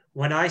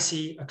when I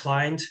see a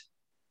client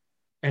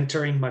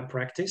entering my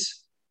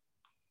practice,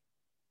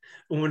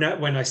 when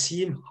I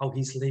see him, how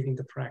he's living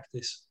the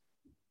practice.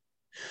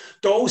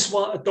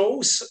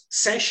 Those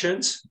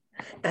sessions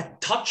that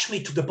touch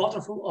me to the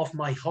bottom of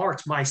my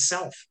heart,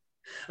 myself.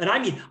 And I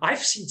mean,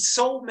 I've seen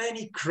so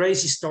many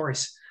crazy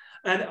stories.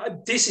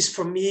 And this is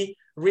for me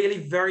really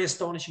very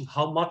astonishing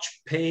how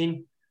much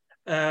pain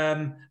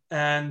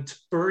and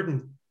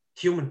burden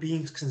human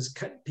beings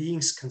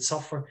can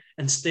suffer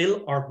and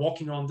still are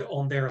walking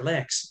on their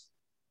legs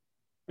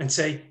and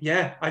say,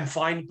 yeah, I'm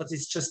fine, but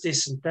it's just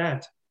this and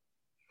that.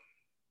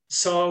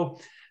 So,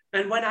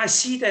 and when I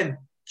see them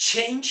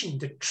changing,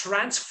 the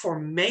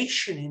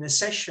transformation in a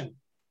session,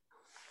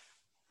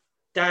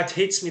 that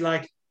hits me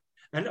like,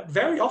 and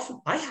very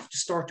often I have to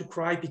start to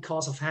cry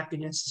because of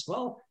happiness as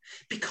well,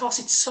 because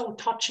it's so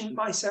touching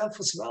myself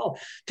as well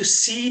to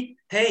see,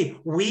 hey,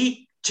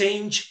 we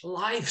change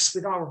lives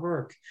with our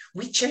work.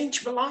 We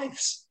change the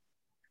lives.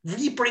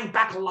 We bring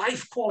back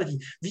life quality.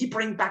 We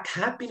bring back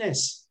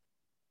happiness.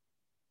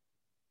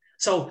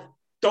 So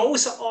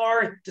those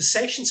are the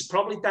sessions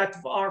probably that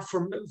are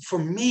for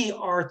me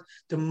are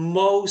the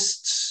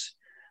most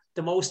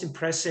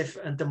impressive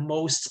and the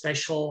most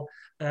special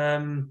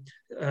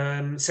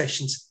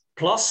sessions.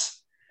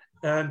 Plus,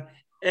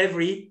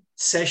 every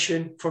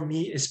session for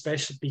me is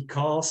special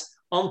because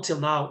until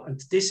now,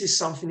 and this is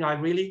something I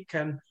really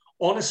can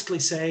honestly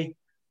say,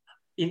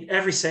 in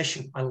every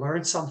session, I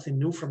learned something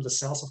new from the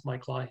cells of my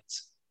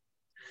clients.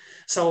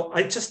 So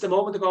just a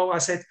moment ago, I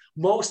said,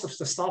 most of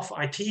the stuff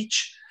I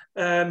teach,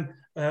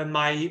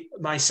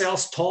 my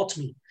cells taught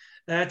me.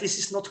 This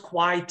is not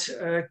quite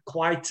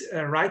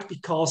right,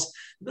 because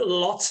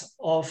lots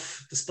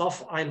of the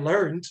stuff I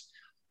learned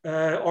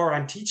or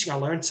I'm teaching, I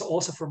learned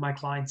also from my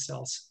client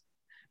cells,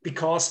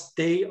 because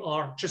they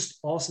are just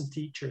awesome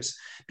teachers.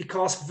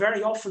 Because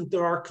very often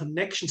there are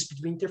connections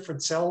between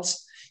different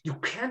cells. You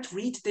can't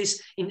read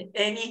this in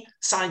any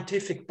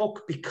scientific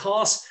book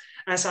because,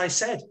 as I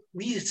said,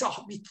 we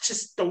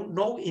just don't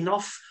know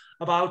enough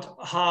about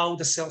how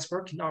the cells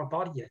work in our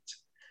body yet.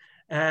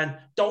 And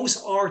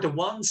those are the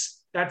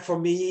ones that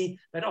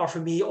are for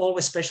me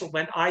always special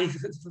when I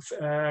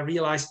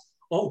realize,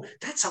 oh,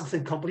 that's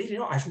something completely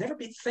new. I've never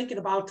been thinking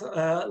about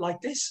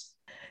like this.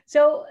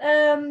 So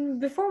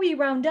before we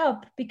round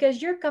up, because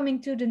you're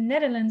coming to the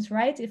Netherlands,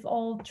 right? If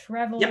all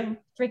travel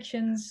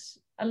restrictions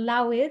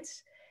allow it.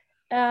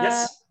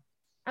 Yes.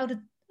 Out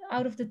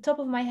of the top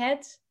of my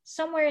head,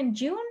 somewhere in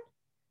June?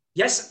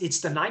 Yes,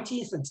 it's the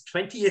 19th and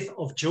 20th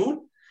of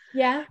June.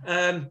 Yeah.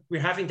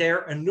 We're having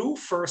there a new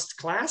first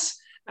class.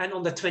 And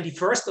on the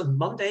 21st, on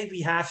Monday,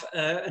 we have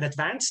an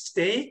advanced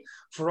day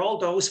for all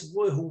those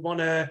who want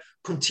to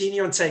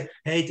continue and say,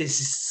 hey, this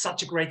is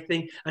such a great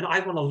thing. And I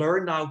want to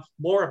learn now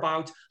more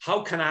about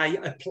how can I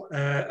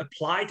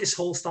apply this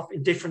whole stuff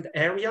in different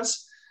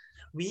areas.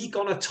 We're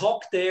going to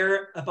talk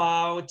there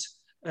about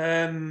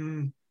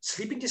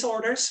sleeping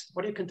disorders,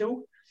 what you can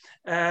do.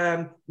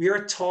 We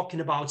are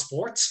talking about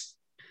sports,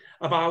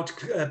 about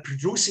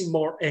producing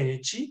more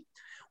energy,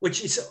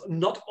 which is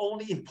not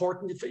only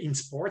important in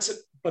sports,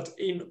 but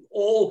in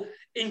all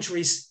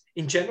injuries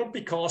in general,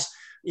 because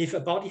if a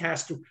body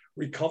has to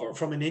recover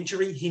from an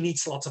injury, he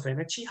needs lots of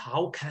energy.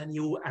 How can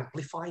you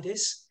amplify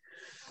this?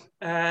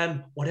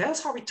 What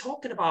else are we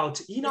talking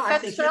about? Ina, I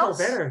think cells.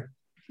 You know better.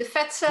 The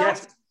fat cells?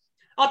 Yes.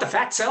 Oh, the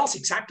fat cells,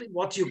 exactly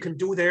what you can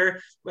do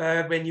there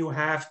when you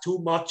have too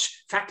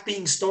much fat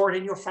being stored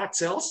in your fat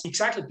cells.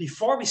 Exactly.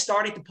 Before we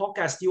started the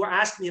podcast, you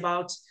asked me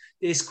about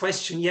this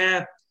question,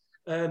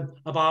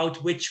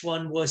 about which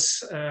one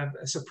was a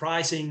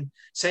surprising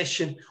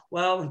session.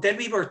 Well, and then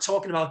we were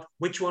talking about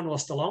which one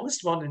was the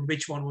longest one and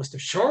which one was the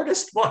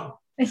shortest one.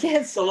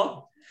 Yes.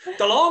 The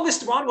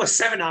longest one was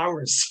 7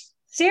 hours.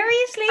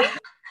 Seriously?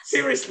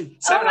 Seriously,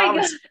 7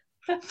 hours.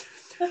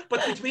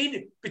 But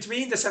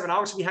between the 7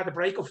 hours, we had a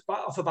break of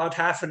about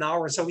half an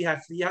hour. So we had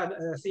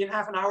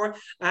 3.5 an hour,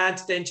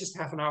 and then just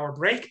half an hour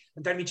break.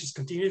 And then we just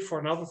continued for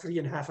another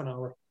 3.5 an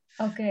hour.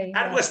 Okay.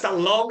 That was the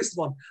longest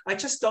one. I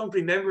just don't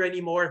remember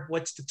anymore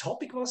what the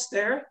topic was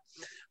there.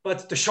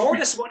 But the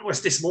shortest one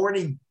was this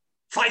morning,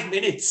 5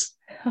 minutes.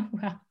 Oh,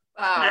 wow.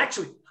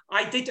 Actually,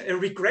 I did a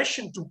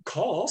regression to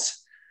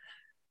cause,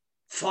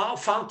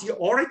 found the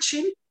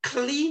origin,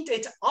 cleaned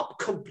it up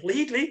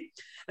completely,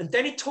 and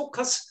then it took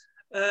us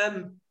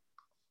 5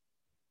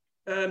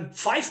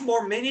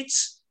 more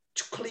minutes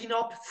to clean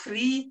up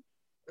 3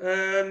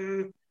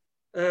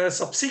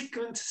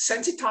 subsequent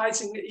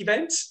sensitizing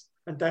events,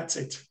 and that's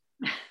it.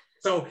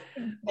 So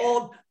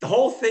on the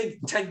whole thing,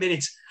 10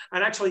 minutes.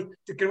 And actually,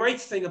 the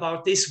great thing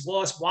about this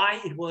was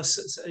why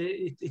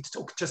it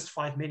took just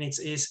 5 minutes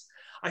is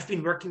I've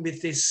been working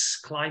with this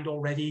client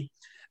already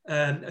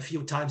a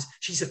few times.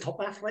 She's a top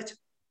athlete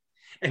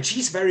and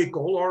she's very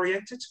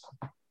goal-oriented.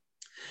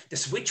 The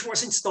switch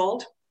was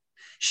installed.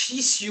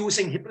 She's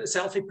using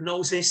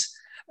self-hypnosis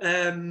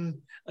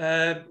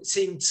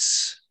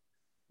since,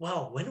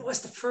 well, when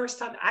was the first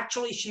time?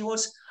 Actually,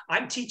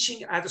 I'm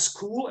teaching at a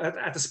school,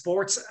 at a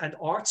sports and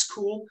art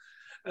school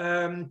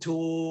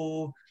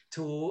to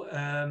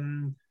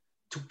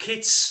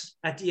kids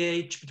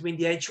between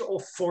the age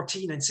of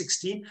 14 and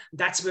 16.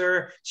 That's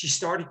where she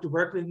started to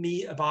work with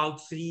me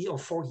about 3 or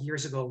 4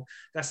 years ago.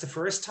 That's the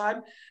first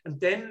time. And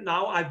then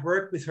now I've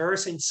worked with her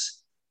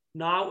since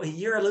now a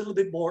year, a little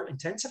bit more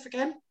intensive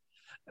again,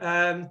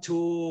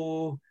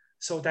 so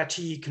that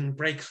she can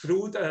break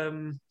through,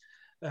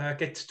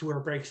 get to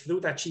her breakthrough,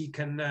 that she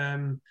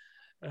can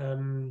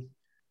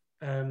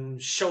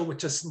show with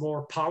just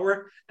more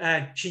power.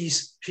 And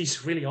she's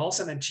really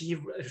awesome, and she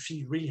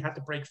really had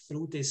to break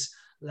through this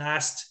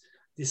last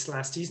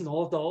season,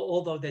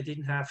 although they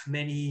didn't have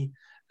many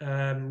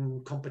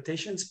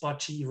competitions,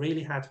 but she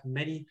really had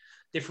many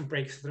different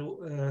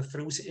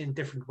breakthroughs in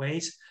different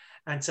ways.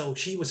 And so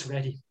she was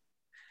ready,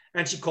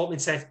 and she called me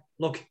and said,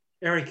 look,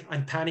 Eric,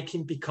 I'm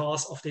panicking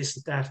because of this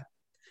and that.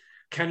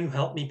 Can you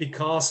help me?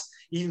 Because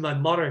even my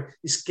mother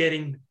is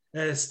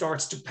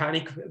starts to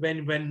panic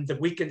when the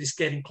weekend is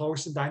getting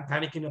close, and I'm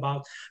panicking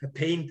about a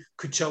pain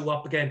could show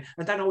up again.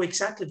 And I know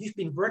exactly, we've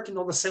been working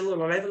on the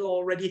cellular level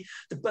already.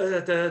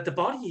 The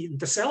body,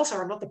 the cells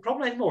are not the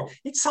problem anymore.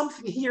 It's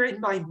something here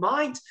in my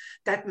mind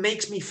that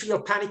makes me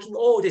feel panicking.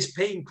 Oh, this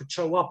pain could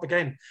show up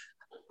again.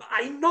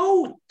 I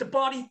know the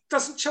body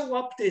doesn't show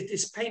up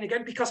this pain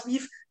again because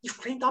we've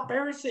cleaned up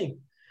everything.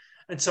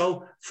 And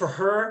so for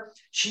her,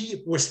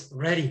 she was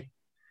ready.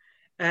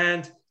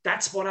 And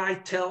that's what I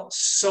tell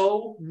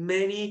so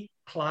many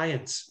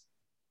clients.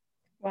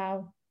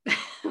 Wow.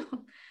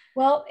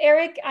 Well,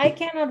 Eric, I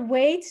cannot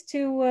wait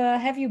to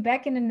have you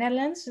back in the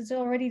Netherlands. It's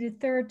already the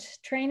 3rd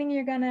training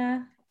you're going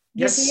to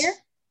give here.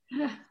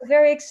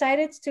 Very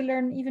excited to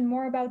learn even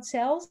more about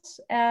cells.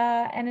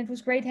 And it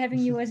was great having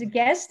you as a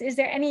guest. Is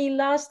there any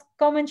last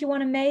comment you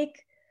want to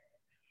make?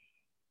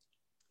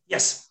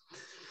 Yes.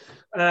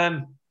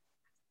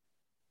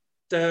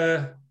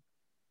 The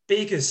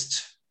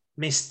biggest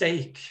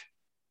mistake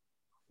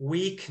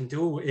we can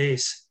do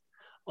is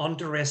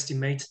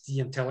underestimate the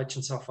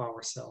intelligence of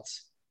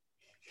ourselves.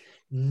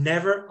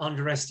 Never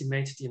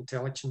underestimate the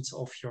intelligence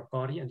of your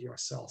body and your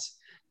cells.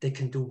 They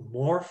can do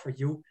more for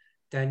you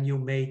than you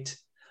might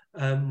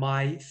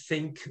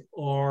think,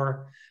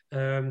 or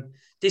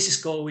this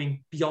is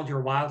going beyond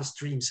your wildest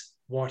dreams,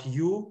 what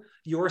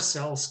your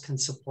cells can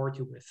support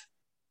you with.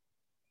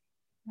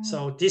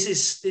 So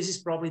this is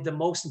probably the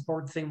most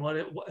important thing,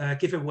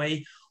 give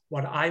away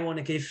what I want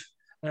to give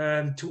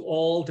to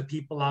all the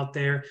people out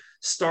there.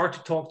 Start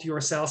to talk to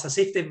yourselves as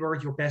if they were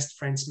your best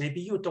friends.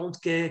 Maybe you don't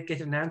get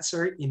an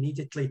answer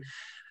immediately.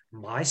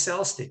 My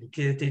cells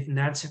didn't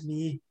answer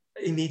me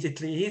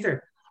immediately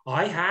either.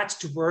 I had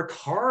to work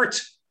hard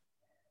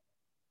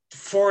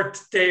for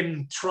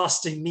them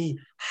trusting me.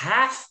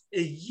 Half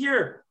a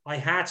year I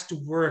had to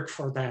work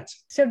for that.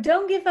 So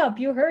don't give up.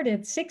 You heard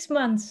it. 6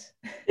 months.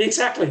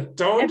 Exactly.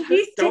 Don't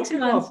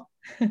give up.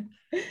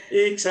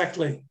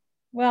 Exactly.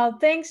 Well,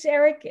 thanks,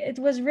 Eric. It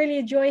was really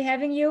a joy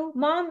having you.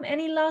 Mom,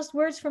 any last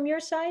words from your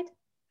side?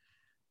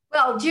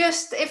 Well,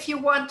 just if you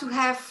want to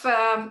have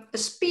a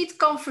speed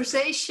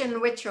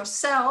conversation with your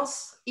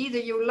cells, either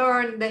you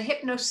learn the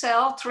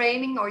HypnoCell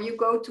training or you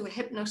go to a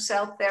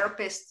HypnoCell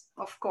therapist,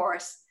 of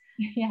course.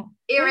 Yeah.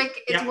 Eric,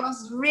 it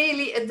was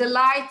really a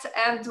delight,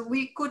 and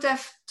we could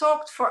have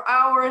talked for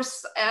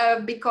hours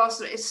because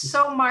there is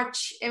so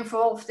much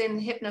involved in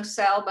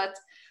HypnoCell, but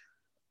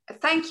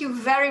thank you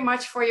very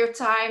much for your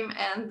time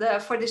and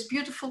for this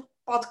beautiful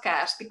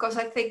podcast, because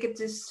I think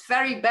it is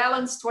very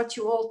balanced what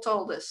you all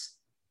told us.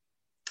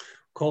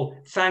 Cool.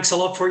 Thanks a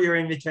lot for your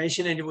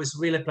invitation, and it was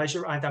really a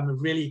pleasure. And I'm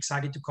really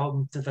excited to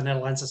come to the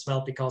Netherlands as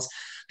well, because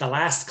the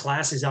last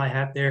classes I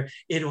had there,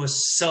 it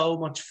was so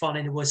much fun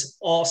and it was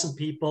awesome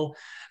people.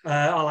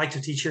 I like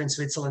to teach here in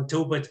Switzerland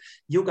too, but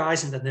you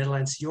guys in the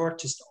Netherlands, you're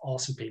just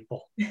awesome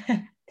people.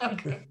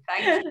 Okay,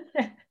 thank you.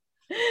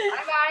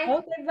 Bye-bye.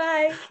 Okay,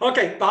 bye.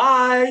 Okay,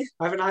 bye.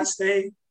 Have a nice day.